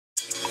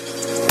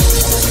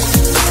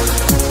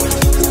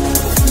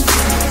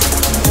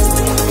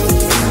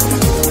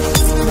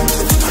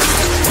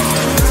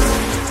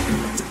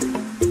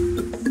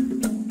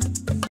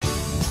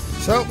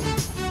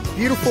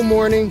Beautiful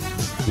morning,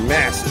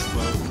 massive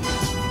boat.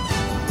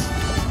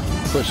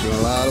 Pushing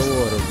a lot of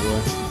water,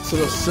 boy. This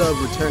little sub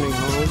returning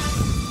home.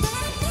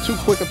 2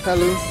 quick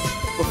Apelu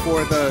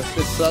before the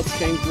sub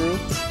came through.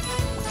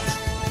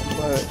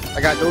 But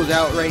I got those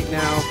out right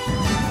now.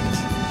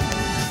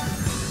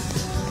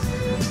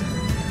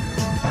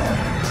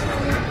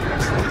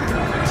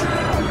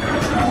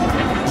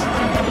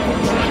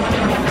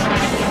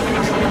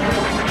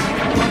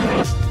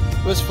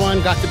 It was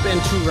fun, got to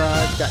bend 2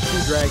 rods, got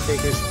 2 drag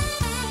takers.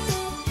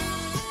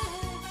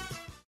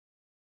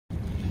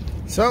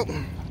 So,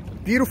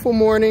 beautiful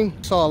morning.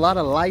 Saw a lot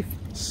of life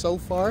so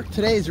far.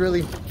 Today is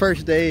really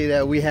first day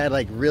that we had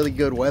like really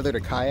good weather to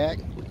kayak.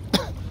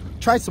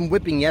 Tried some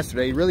whipping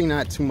yesterday, really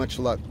not too much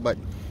luck, but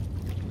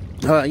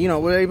you know,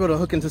 we're able to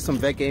hook into some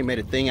vet game, made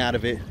a thing out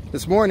of it.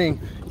 This morning,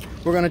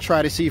 we're gonna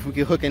try to see if we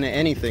can hook into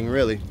anything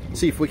really.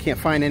 See if we can't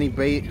find any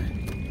bait.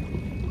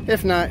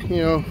 If not,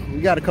 you know,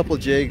 we got a couple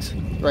jigs.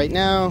 Right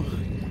now,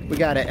 we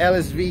got an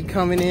LSV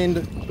coming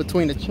in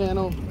between the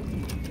channel,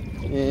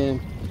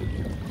 and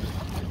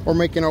we're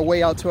making our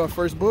way out to our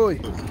first buoy.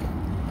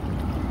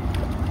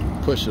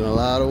 Pushing a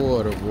lot of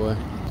water, boy.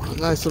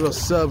 Nice little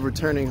sub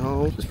returning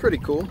home. It's pretty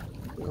cool.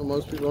 You know,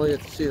 most people only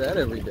get to see that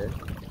every day.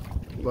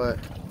 But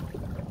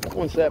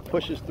once that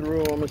pushes through,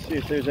 I'm gonna see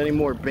if there's any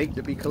more bait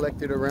to be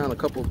collected around a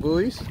couple of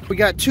buoys. We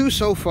got 2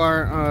 so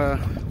far.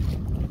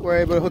 We're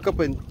able to hook up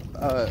with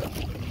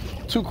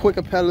 2 quick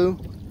Apelu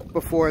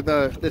before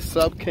this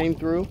sub came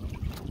through.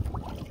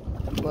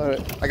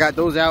 But I got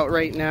those out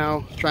right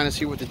now, trying to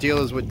see what the deal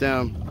is with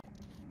them.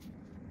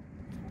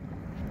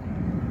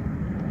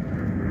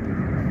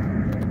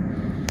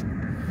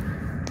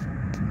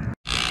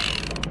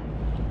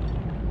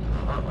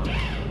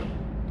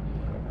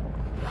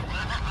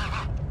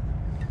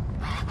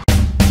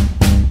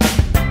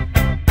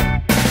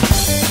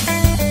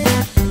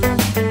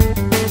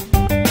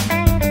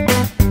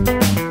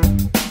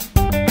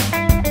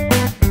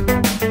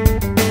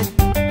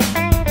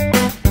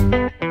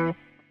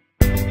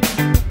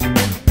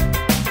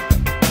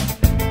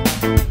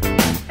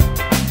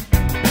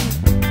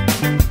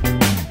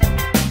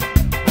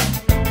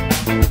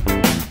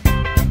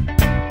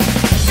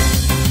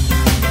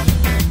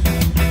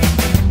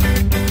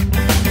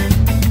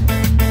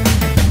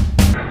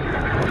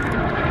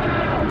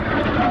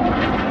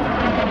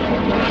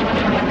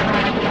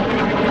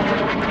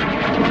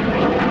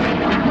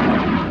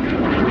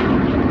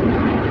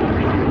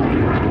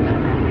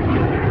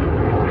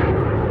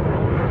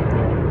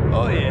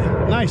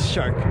 Nice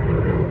shark.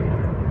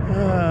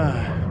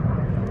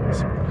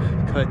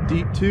 Cut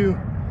deep too.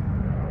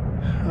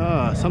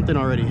 Something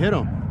already hit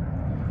him.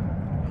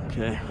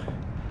 Okay.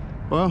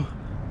 Well,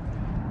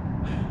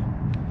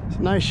 it's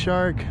a nice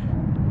shark.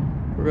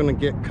 We're gonna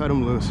cut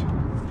him loose.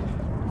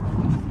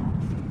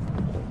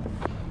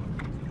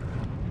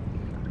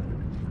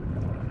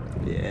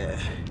 Yeah.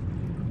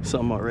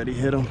 Something already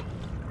hit him.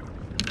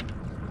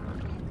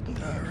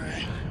 All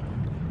right.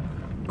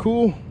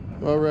 Cool.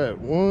 All right.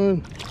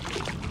 1.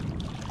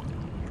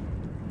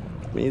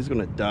 I mean, he's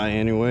gonna die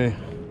anyway.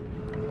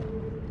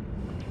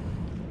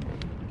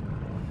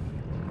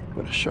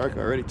 But a shark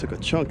already took a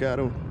chunk out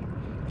of him.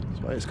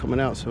 That's why he's coming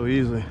out so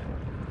easily.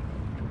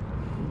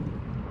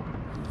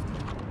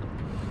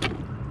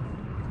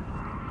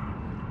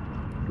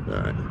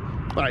 Alright.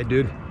 Bye,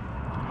 dude.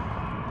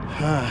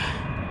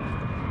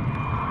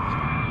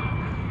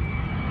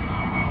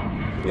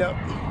 Yep,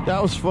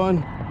 that was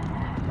fun.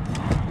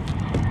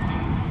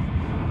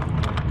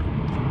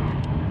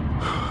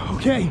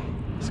 Okay,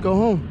 let's go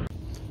home.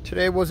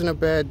 Today wasn't a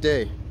bad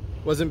day.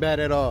 Wasn't bad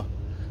at all.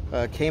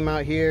 Came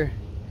out here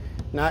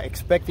not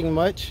expecting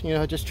much, you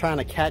know, just trying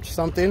to catch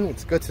something.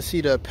 It's good to see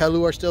the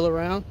Apelu are still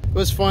around. It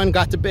was fun,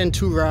 got to bend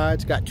 2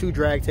 rods, got 2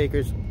 drag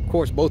takers. Of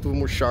course, both of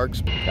them were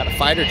sharks. Got a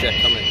fighter jet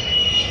coming.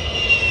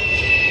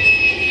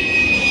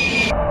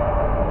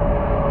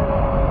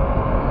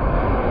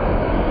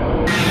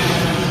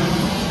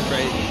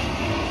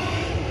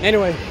 Crazy.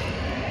 Anyway,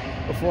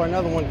 before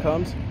another one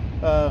comes,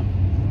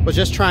 was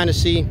just trying to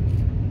see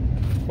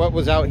what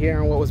was out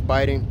here and what was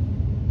biting,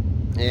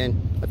 and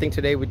I think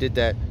today we did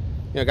that.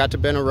 You know, got to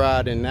bend a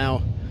rod and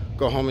now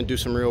go home and do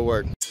some real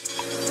work.